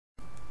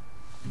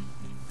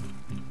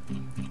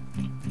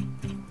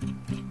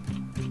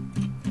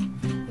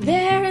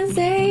There's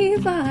a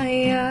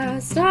fire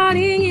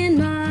starting in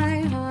my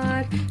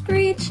heart,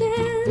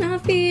 reaching a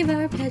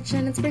fever pitch,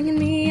 and it's bringing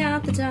me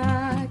out the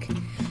dark.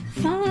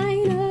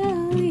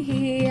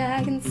 Finally,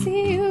 I can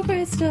see you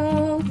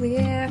crystal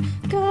clear.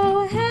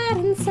 Go ahead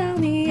and sell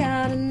me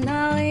out, and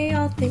I'll lay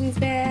all things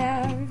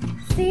bare.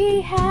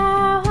 See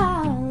how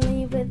I'll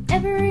leave with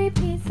every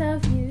piece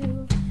of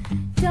you.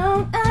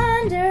 Don't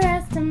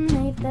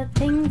underestimate the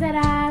things that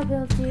I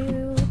will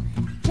do.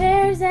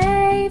 There's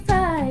a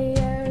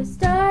fire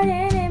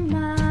starting in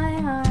my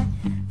heart,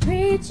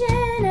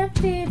 reaching a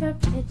fever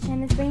pitch,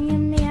 and it's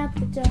bringing me out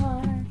the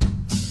dark.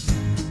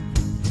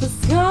 The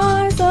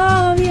scars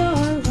of your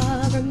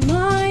love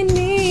remind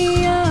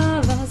me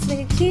of us.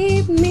 They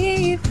keep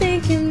me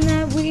thinking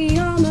that we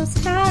almost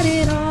had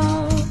it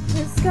all.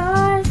 The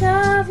scars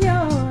of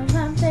your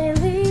love, they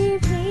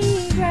leave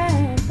me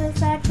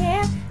breathless. I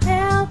can't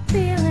help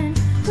feeling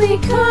we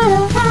could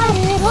have had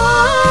it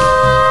all.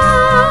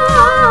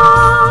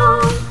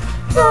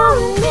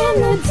 Rolling in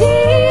the deep,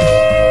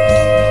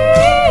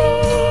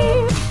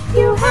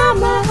 you have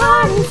my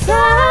heart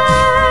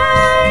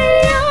inside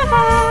your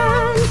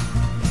hand,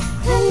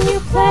 and you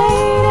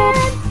played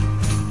it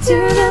to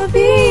the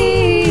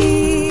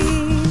beat.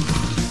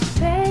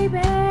 Baby,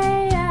 I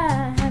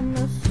have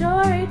no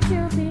story to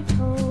be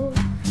told,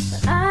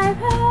 but I've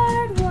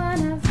heard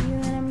one of you,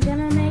 and I'm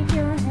gonna make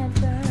your head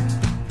burn.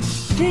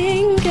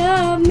 Think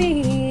of me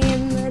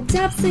in the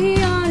depths of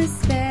your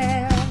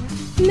despair.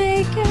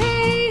 Make a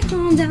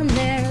home down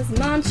there, as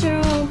mine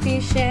sure won't be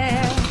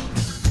shared.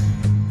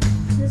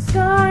 The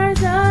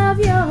scars of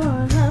your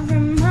love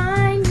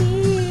remind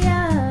me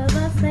of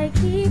us. They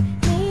keep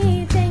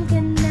me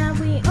thinking that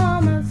we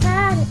almost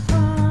had it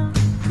all.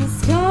 The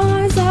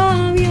scars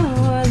of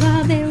your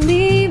love, they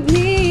leave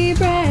me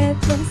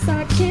breathless.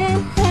 I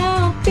can't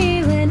help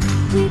feeling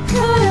We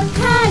could have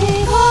had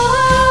it all.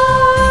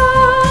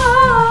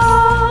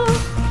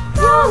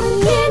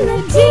 Rolling in the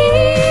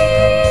deep,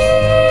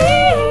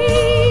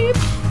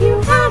 you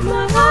have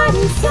my heart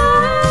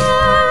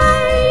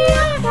inside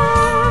your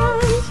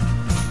hand,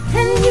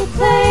 and you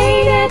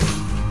played it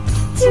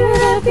to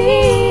the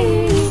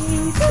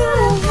beat. Could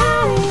have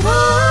had it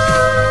all.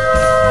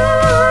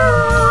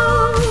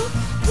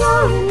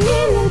 Rolling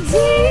in the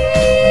deep,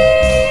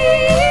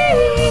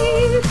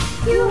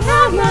 you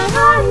have my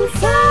heart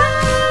inside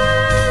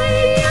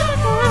your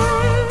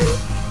hand,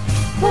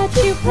 but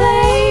you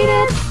played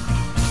it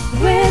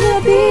with a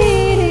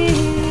beating.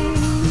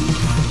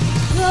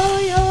 Throw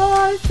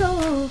your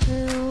soul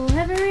through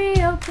every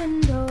open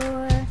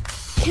door.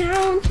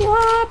 count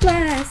your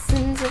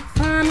blessings to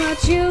find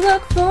what you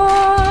look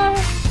for.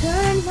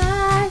 Turn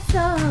my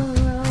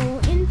sorrow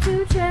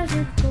into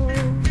treasured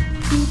gold.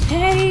 You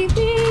pay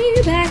me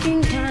back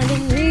in kind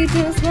and read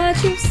just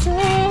what you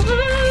sow.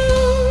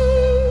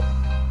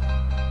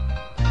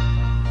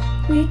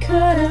 We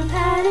could have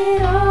had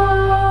it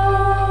all.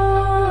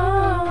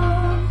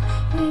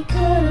 We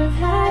could have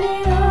had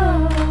it all.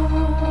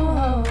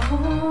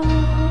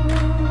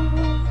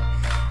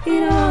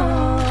 It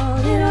all,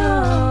 it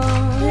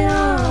all, it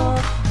all.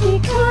 We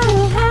could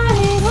have had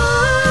it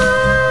all.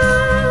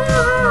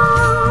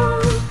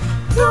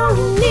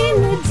 Rolling in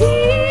the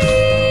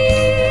deep,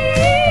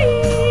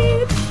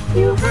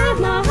 you have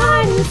my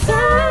heart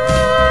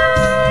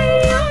inside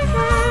your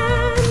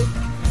hand,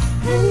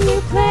 and you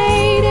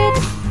played it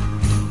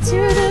to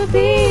the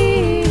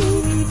beat.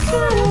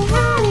 Could have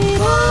had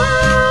it all.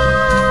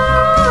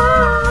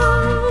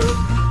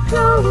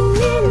 Rolling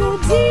in the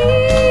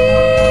deep,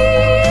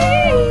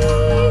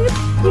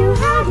 you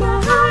had my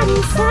heart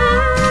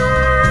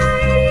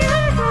inside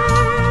your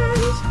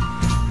hand,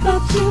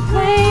 but you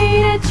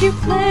played it, you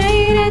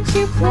played it,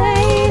 you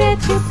played it,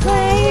 you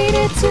played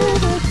it to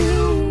the